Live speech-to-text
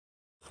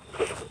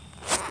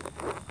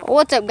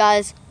What's up,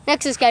 guys?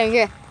 Nexus Gaming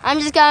here. I'm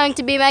just going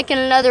to be making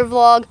another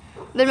vlog.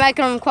 Been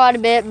making them quite a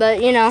bit,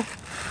 but you know,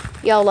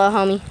 YOLO,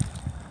 homie.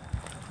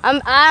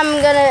 I'm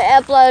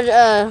gonna upload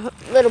a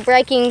little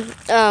breaking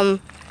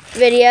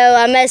video.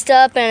 I messed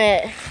up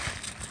and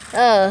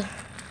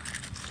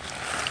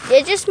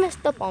it just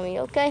messed up on me.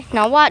 Okay,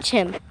 now watch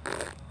him.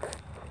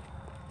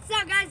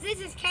 What's up, guys? This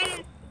is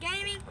Caden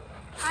Gaming.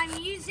 I'm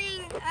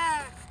using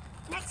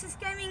Nexus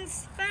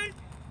Gaming's phone,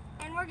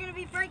 and we're gonna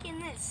be breaking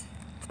this.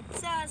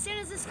 So as soon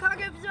as this car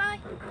goes by,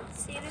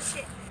 see this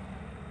shit.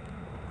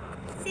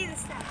 See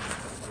this stuff.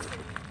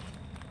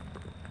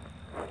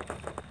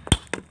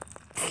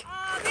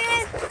 Oh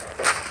man!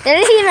 Did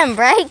it even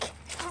break?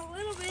 A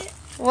little bit.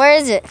 Where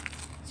is it?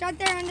 It's right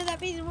there under that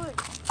piece of wood.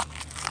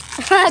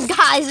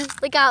 Guys,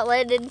 look how it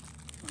landed.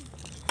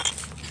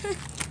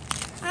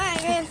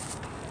 Alright, man.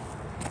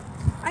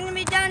 I'm gonna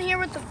be down here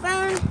with the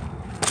phone.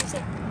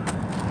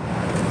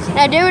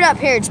 Now do it up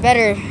here. It's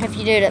better if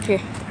you do it up here.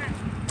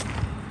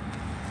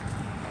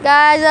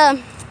 Guys,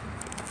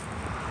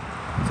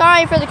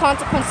 sorry for the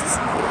consequences.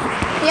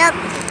 Yep.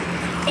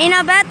 You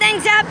know, bad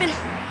things happen.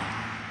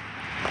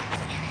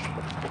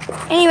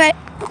 Anyway,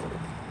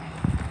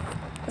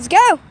 let's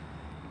go.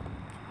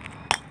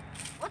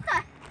 What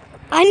the?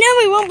 I know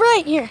we won't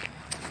break here.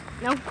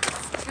 No.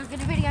 Don't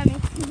get a video of me.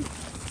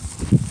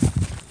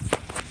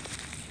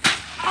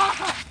 Oh,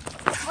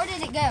 where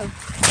did it go?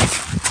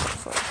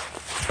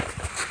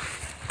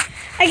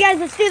 Hey guys,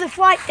 let's do the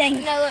flight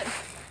thing. No, look.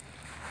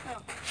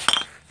 Oh.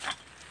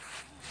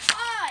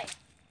 Hi.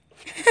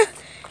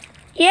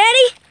 You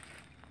ready?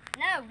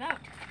 No, don't.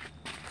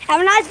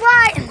 Have a nice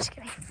flight. I'm just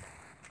kidding.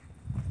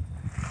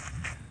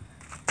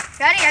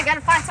 Ready? I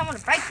gotta find someone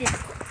to break this.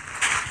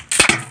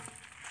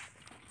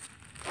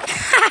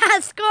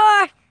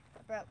 Score. It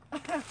broke.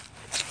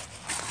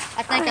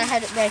 I think I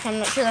had it break. I'm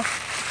not sure though.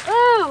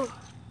 Ooh.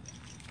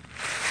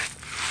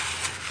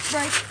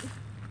 Break.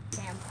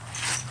 Damn.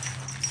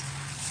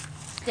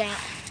 Damn.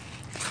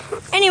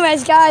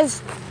 Anyways,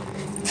 guys,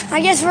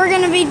 I guess we're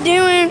gonna be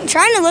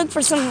trying to look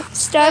for some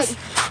stuff.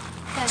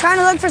 Okay. Trying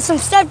to look for some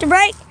stuff to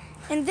break,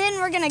 and then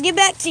we're gonna get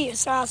back to you.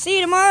 So I'll see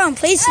you tomorrow, and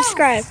please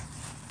subscribe.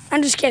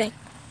 I'm just kidding.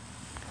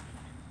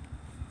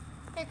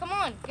 Hey, come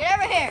on, get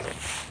over here.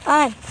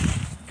 Fine.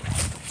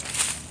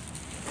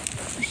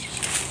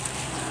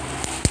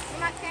 You're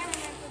my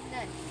cameraman for the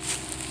day.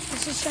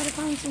 Let's just try to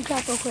find some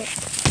crap real quick.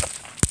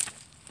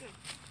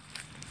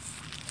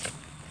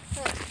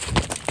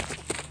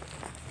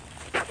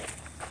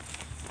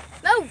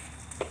 Move.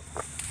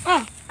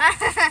 Oh.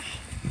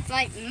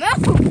 Like,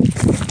 move.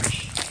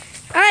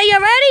 All right, you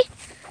ready?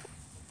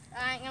 I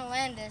ain't gonna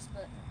land this,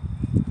 but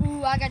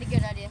ooh, I got a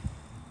good idea.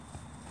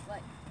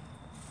 Wait.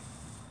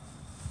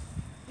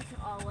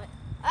 Oh, wait.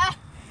 Ah!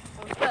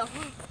 Oh, it fell.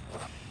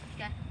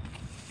 Okay.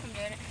 I'm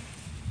doing it.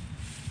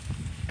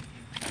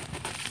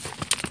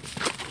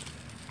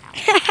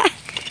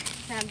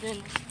 Now I'm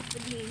doing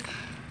this again.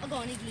 I'm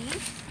going again.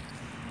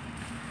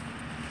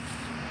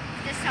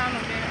 This time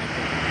I'm doing it like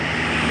this.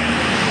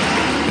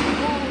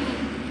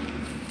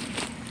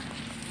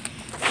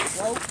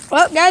 Whoa.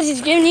 Well, guys,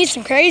 he's giving you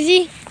some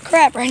crazy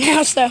crap right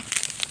now, so.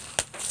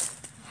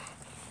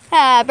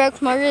 Ah, I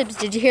broke my ribs.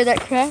 Did you hear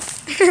that crack?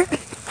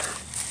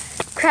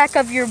 Crack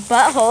of your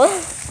butthole.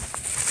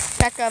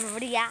 Crack of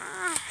the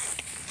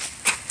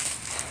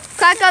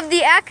crack of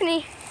the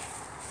acne.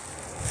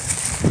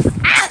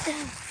 Ah!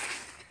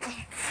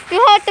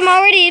 You hurt them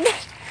already.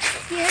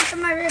 You hit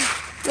my rib.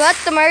 You hurt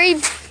them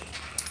already.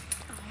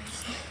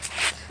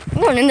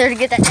 I'm going in there to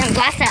get that damn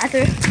glass out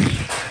there.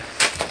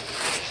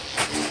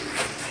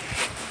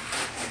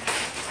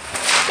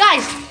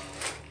 Guys,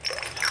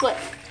 look.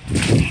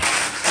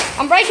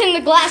 I'm breaking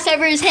the glass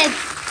over his head.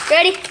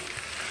 Ready?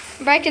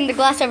 I'm breaking the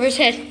glass over his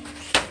head.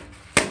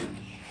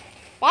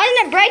 Why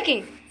isn't it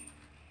breaking?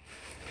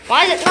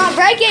 Why is it not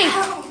breaking?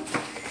 Ow.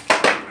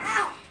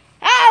 Ow.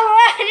 Oh, I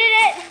landed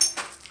it.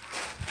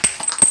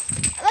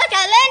 Look,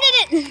 I landed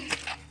it.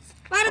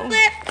 Bottom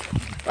flip.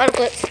 Bottom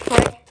flips.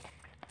 Wait.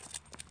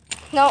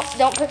 No,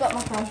 don't pick up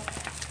my phone.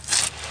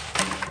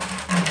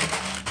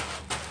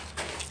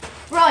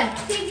 Run.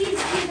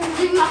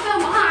 Leave my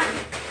phone behind.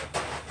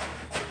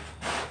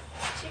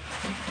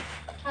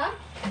 Huh?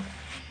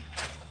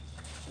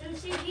 Let me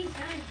see what he's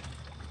done.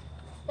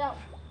 Don't.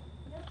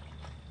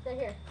 Stay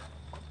here.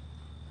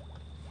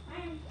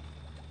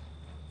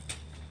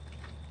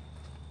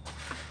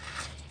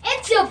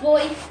 It's your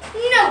boy.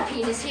 No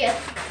penis here.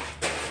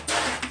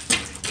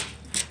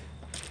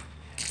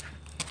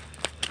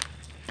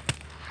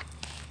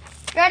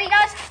 Ready,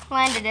 guys?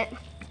 Landed it.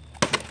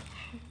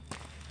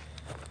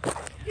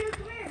 Dude,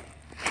 come here.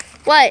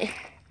 What?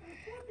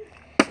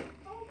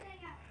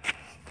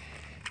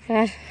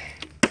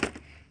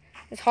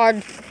 It's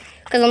hard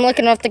because I'm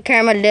looking off the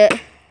camera to do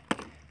it.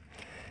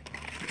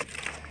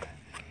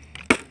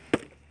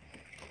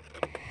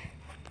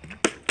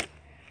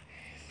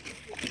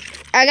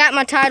 I got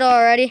my title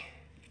already.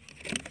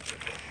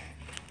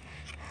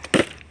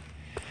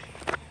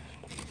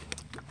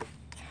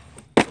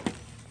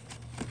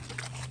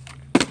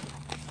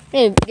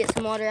 Need to get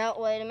some water out.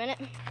 Wait a minute.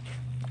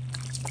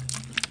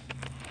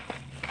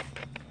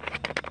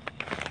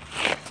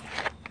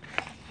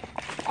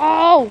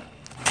 Oh!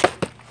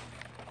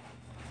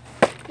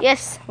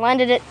 Yes,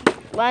 landed it.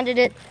 Landed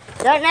it.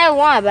 Don't know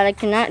why, but I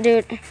cannot do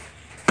it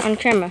on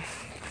camera.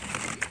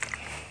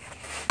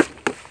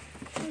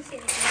 Let me see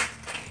it.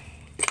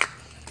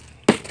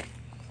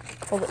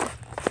 Hold it.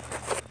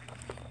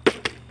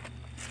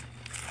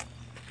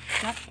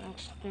 Nothing.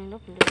 Stand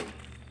up and do it.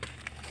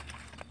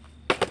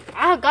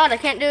 Oh God, I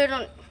can't do it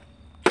on.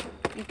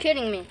 You're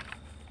kidding me.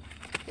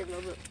 There's a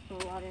little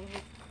water in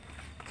here.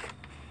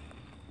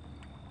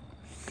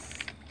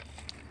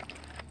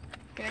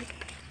 You ready?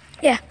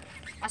 Yeah.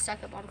 I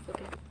suck at bottom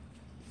flipping.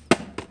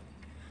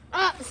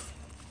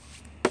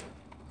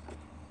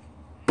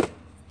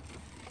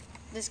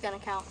 This is gonna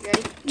count. You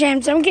ready?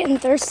 James, I'm getting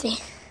thirsty.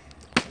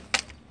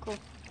 Cool.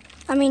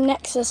 I mean,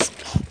 Nexus.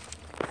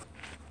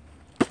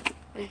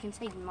 Well, you can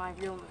say my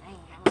real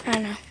name. I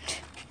know.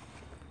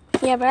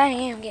 Yeah, but I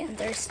am getting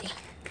thirsty.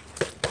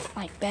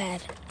 Like,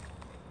 bad.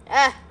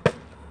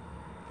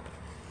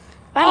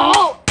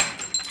 Oh!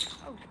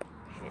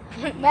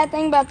 Bad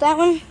thing about that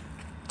one, it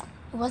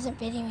wasn't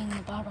fitting in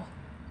the bottle.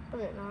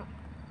 Was it not?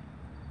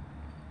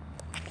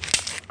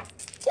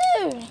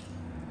 Dude.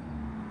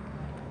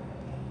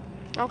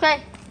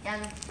 Okay.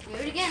 Yeah, do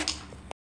it again.